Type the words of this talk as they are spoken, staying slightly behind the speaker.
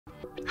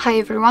Hi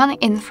everyone,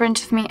 in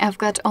front of me I've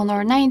got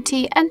Honor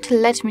 90 and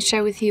let me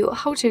share with you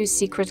how to use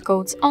secret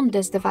codes on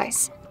this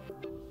device.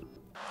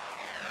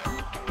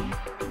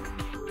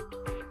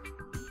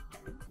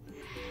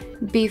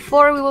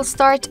 Before we will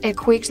start, a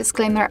quick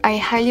disclaimer: I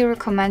highly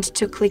recommend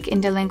to click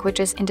in the link which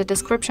is in the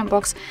description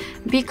box,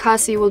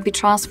 because you will be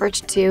transferred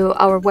to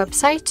our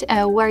website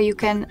where you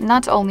can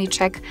not only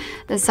check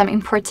some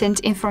important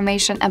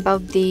information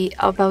about the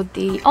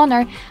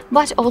Honor,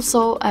 but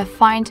also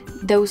find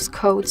those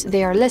codes.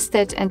 They are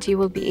listed and you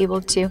will be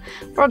able to,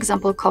 for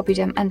example, copy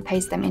them and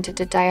paste them into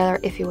the dialer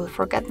if you will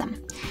forget them.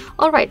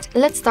 Alright,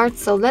 let's start.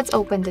 So let's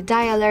open the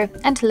dialer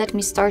and let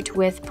me start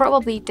with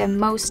probably the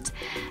most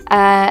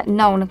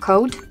known code.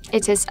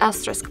 It is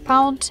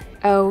 *##06#.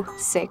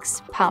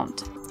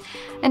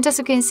 And as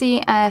you can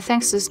see,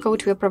 thanks to this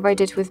code, we are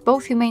provided with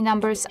both UMA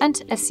numbers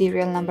and a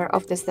serial number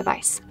of this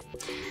device.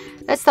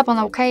 Let's tap on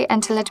OK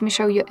and let me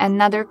show you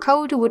another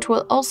code which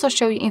will also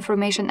show you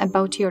information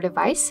about your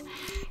device.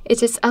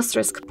 It is *##,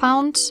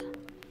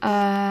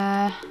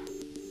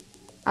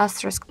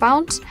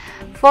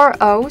 4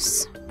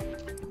 O's,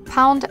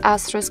 ###.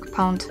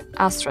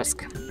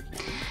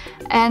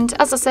 And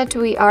as I said,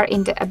 we are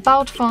in the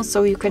About phone,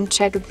 so you can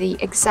check the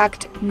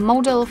exact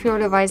model of your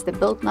device, the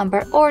build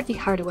number or the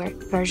hardware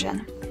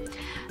version.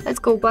 Let's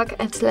go back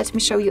and let me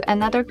show you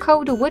another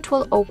code which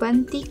will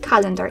open the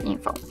calendar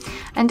info.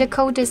 And the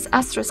code is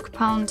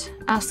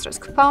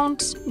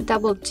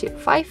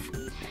 *##225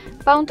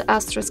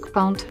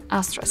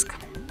 ###.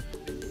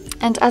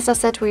 And as I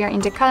said, we are in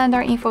the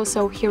calendar info,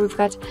 so here we've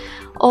got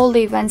all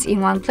the events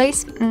in one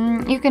place.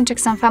 You can check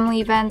some family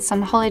events,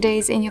 some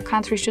holidays in your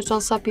country should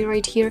also be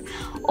right here,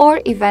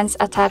 or events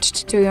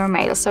attached to your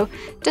mail. So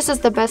this is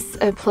the best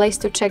place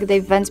to check the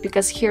events,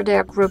 because here they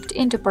are grouped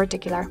into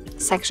particular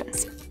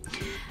sections.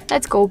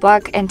 Let's go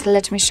back and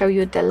let me show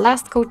you the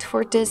last code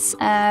for this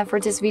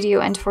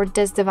video and for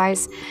this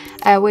device,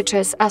 which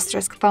is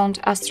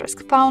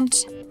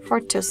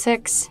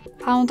 *##426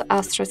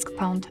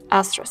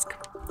 ###.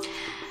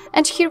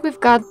 And here we've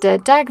got the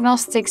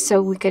diagnostics,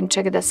 so we can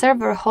check the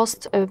server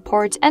host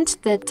port and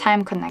the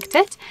time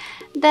connected.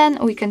 Then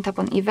we can tap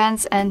on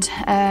events and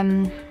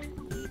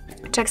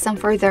check some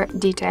further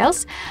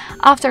details.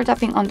 After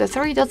tapping on the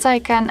three dots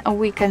icon,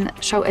 we can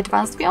show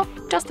advanced view.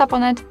 Just tap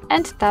on it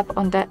and tap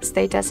on the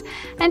status.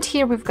 And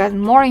here we've got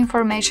more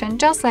information,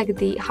 just like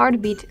the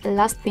heartbeat,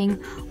 last ping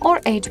or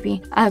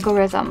HB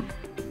algorithm.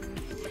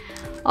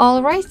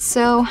 Alright,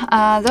 so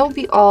that will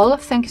be all.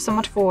 Thank you so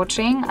much for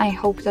watching. I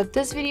hope that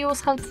this video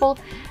was helpful,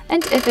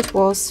 and if it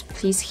was,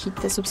 please hit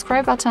the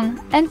subscribe button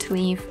and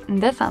leave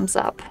the thumbs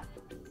up.